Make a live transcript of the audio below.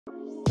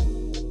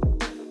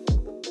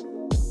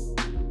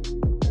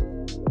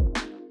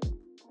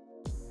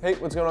Hey,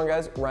 what's going on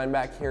guys? Ryan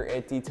back here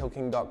at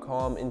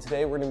DetailKing.com, and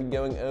today we're going to be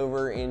going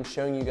over and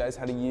showing you guys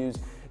how to use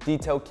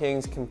Detail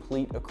King's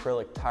complete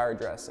acrylic tire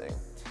dressing.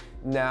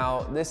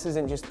 Now, this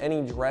isn't just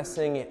any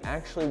dressing, it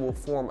actually will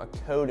form a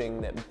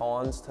coating that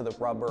bonds to the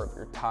rubber of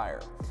your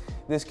tire.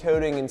 This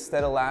coating,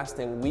 instead of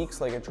lasting weeks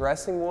like a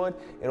dressing would,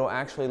 it'll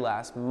actually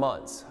last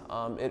months.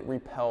 It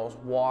repels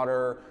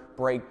water,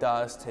 brake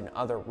dust, and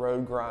other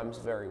road grimes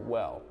very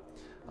well.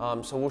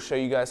 So we'll show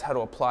you guys how to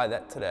apply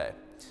that today.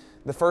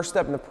 The first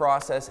step in the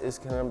process is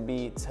going to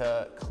be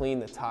to clean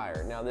the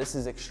tire. Now this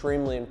is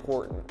extremely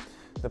important.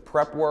 The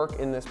prep work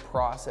in this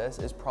process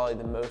is probably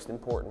the most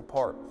important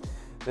part.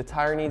 The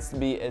tire needs to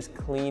be as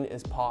clean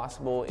as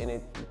possible, and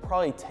it will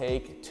probably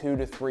take 2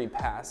 to 3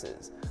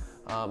 passes.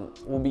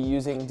 We'll be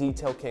using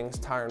Detail King's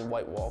Tire and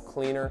White Wall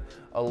Cleaner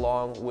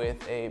along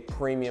with a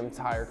premium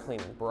tire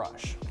cleaning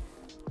brush.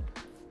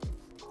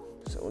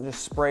 So we'll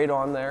just spray it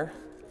on there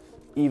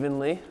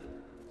evenly.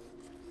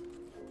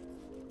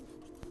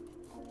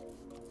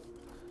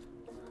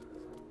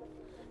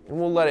 And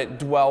we'll let it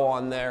dwell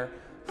on there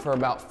for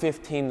about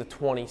 15 to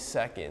 20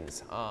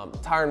 seconds.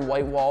 Tire and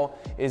white wall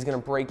is gonna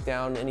break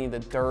down any of the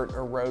dirt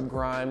or road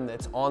grime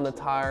that's on the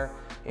tire.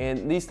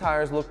 And these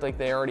tires look like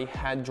they already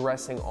had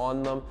dressing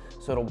on them,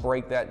 so it'll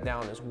break that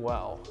down as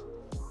well.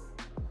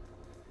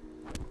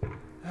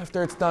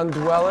 After it's done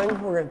dwelling,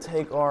 we're gonna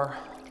take our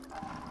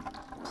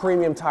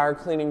premium tire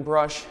cleaning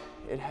brush.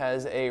 It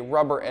has a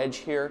rubber edge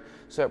here,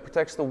 so it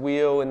protects the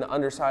wheel and the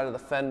underside of the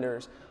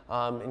fenders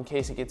in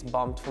case it gets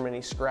bumped from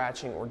any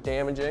scratching or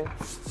damaging.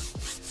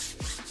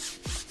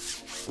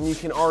 And you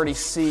can already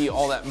see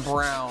all that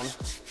brown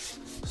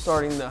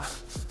starting to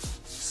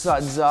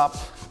suds up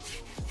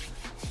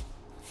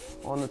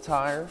on the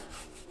tire.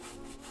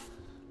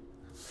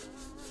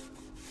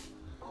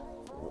 A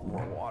little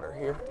more water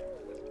here.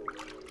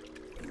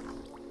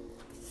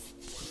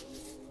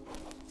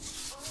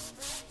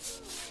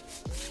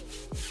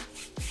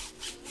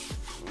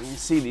 You can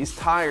see these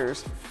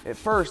tires at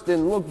first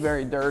didn't look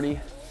very dirty,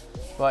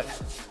 but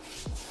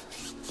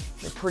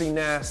they're pretty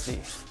nasty.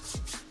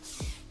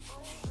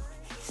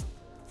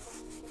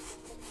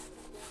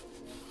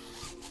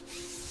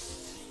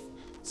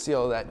 See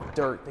all that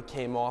dirt that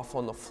came off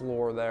on the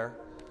floor there.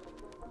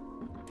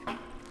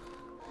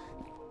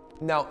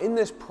 Now in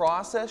this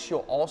process, you'll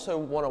also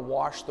want to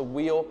wash the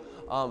wheel,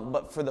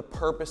 but for the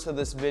purpose of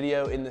this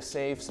video and to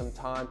save some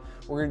time,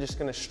 we're just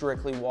going to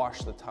strictly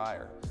wash the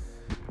tire.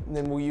 And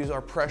then we'll use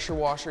our pressure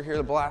washer here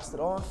to blast it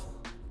off.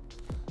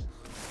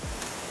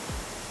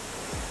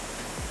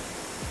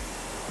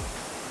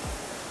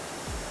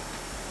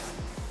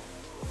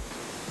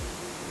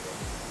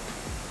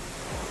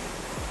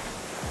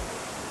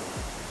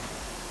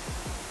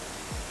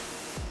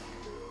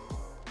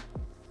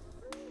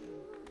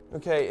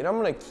 Okay, and I'm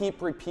gonna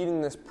keep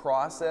repeating this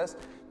process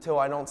till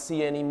I don't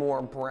see any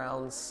more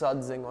brown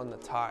sudsing on the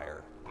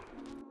tire.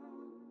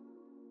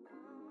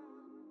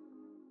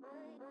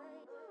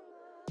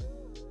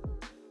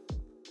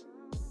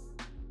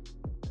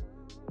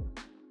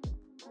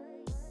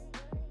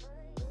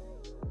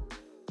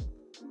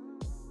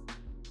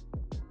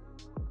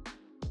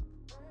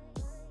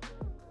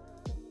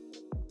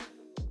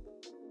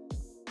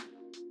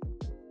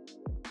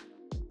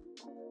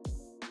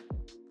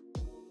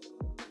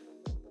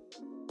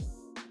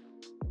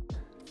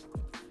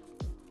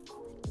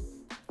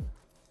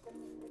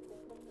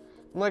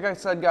 Like I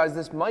said, guys,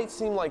 this might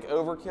seem like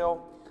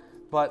overkill,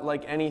 but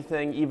like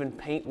anything, even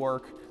paint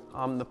work,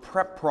 the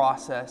prep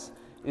process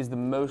is the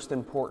most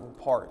important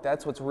part.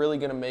 That's what's really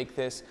gonna make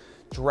this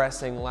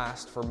dressing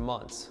last for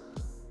months.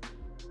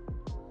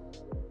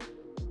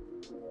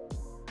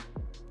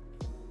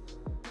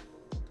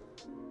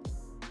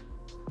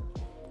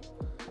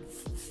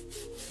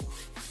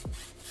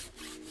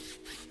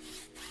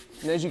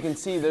 And as you can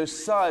see, those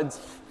suds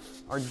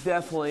are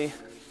definitely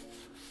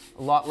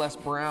a lot less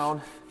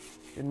brown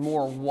and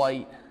more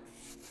white.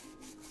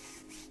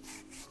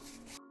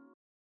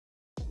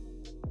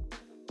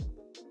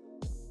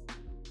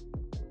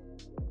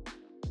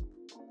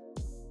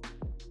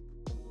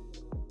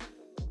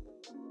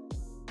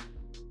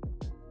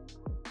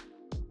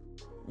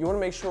 You want to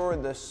make sure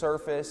the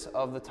surface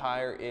of the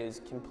tire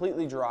is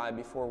completely dry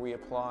before we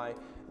apply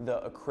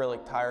the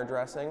acrylic tire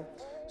dressing.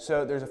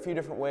 So there's a few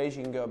different ways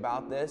you can go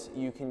about this.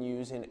 You can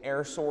use an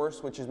air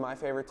source, which is my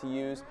favorite to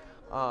use.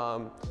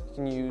 You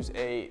can use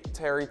a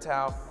terry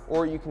towel,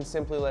 or you can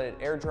simply let it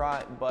air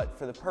dry, but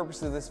for the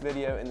purpose of this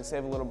video and to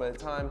save a little bit of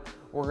time,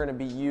 we're going to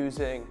be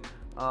using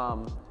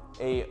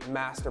a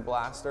master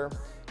blaster.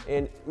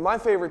 And my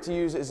favorite to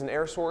use is an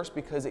air source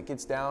because it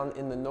gets down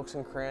in the nooks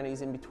and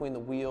crannies in between the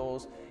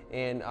wheels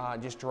and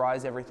just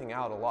dries everything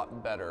out a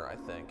lot better, I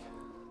think.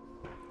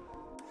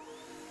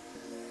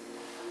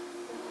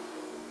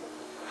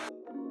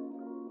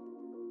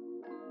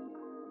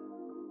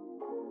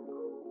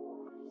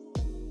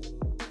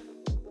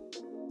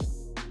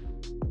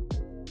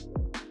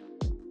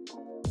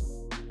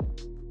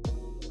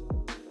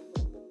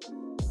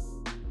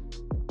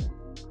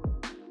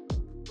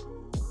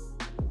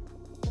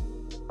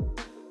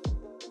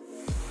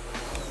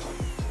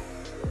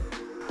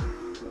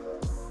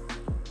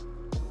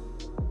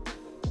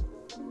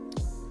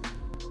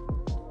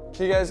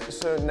 Okay guys,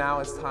 so now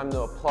it's time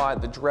to apply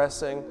the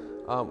dressing.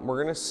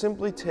 We're gonna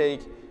simply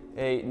take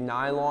a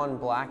nylon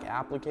black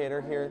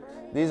applicator here.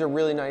 These are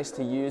really nice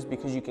to use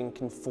because you can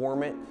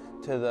conform it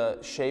to the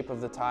shape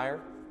of the tire.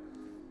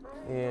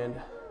 And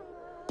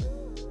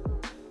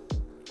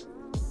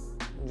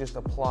just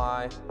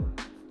apply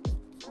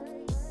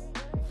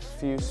a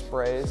few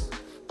sprays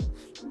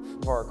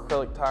of our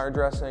acrylic tire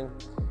dressing,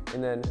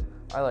 and then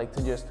I like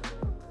to just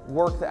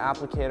work the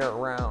applicator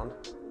around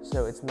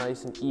so it's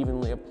nice and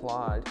evenly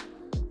applied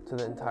to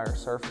the entire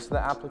surface of the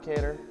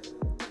applicator.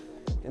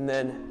 And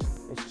then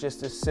it's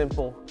just as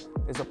simple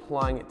as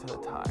applying it to the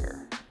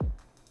tire.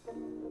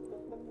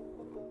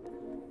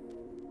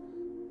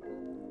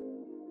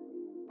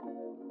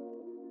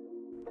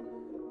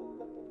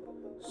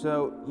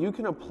 So you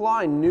can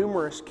apply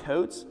numerous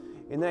coats,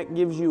 and that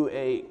gives you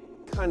a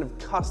kind of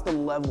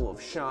custom level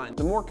of shine.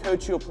 The more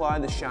coats you apply,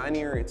 the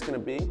shinier it's going to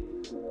be.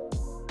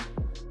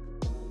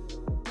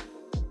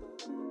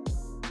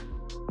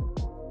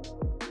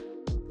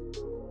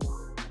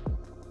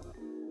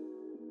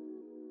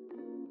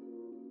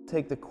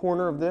 Take the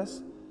corner of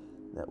this,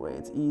 that way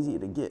it's easy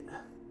to get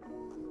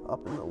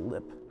up in the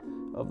lip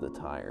of the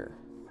tire.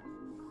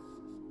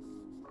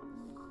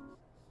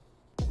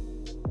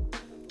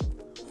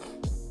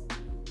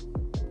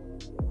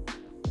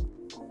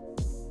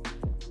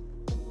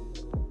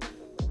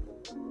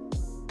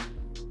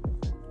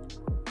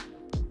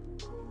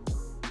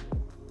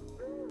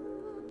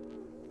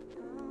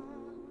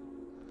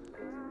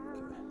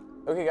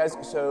 Okay guys,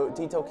 so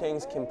Detail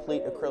King's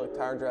complete acrylic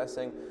tire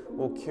dressing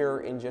will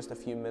cure in just a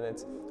few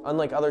minutes.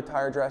 Unlike other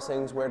tire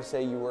dressings where, to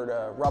say you were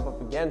to rub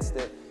up against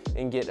it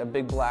and get a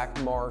big black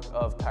mark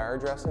of tire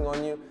dressing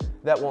on you,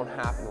 that won't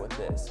happen with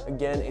this.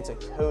 Again, it's a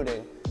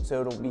coating, so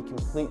it'll be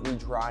completely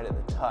dry to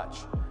the touch.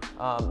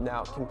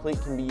 Now,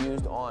 Complete can be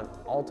used on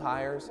all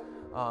tires,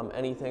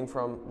 anything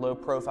from low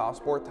profile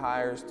sport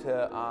tires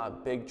to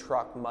big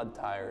truck mud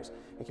tires.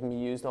 It can be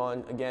used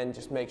on, again,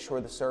 just make sure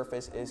the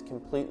surface is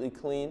completely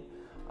clean.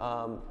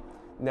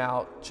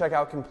 Now, check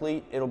out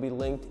Complete. It'll be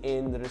linked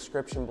in the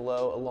description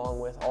below,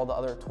 along with all the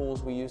other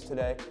tools we use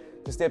today.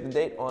 To stay up to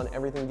date on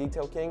everything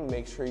Detail King,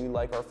 make sure you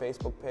like our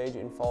Facebook page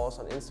and follow us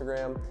on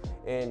Instagram.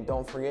 And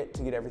don't forget,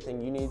 to get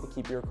everything you need to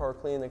keep your car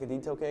clean like a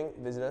Detail King,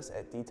 visit us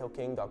at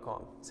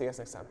detailking.com. See you guys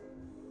next time.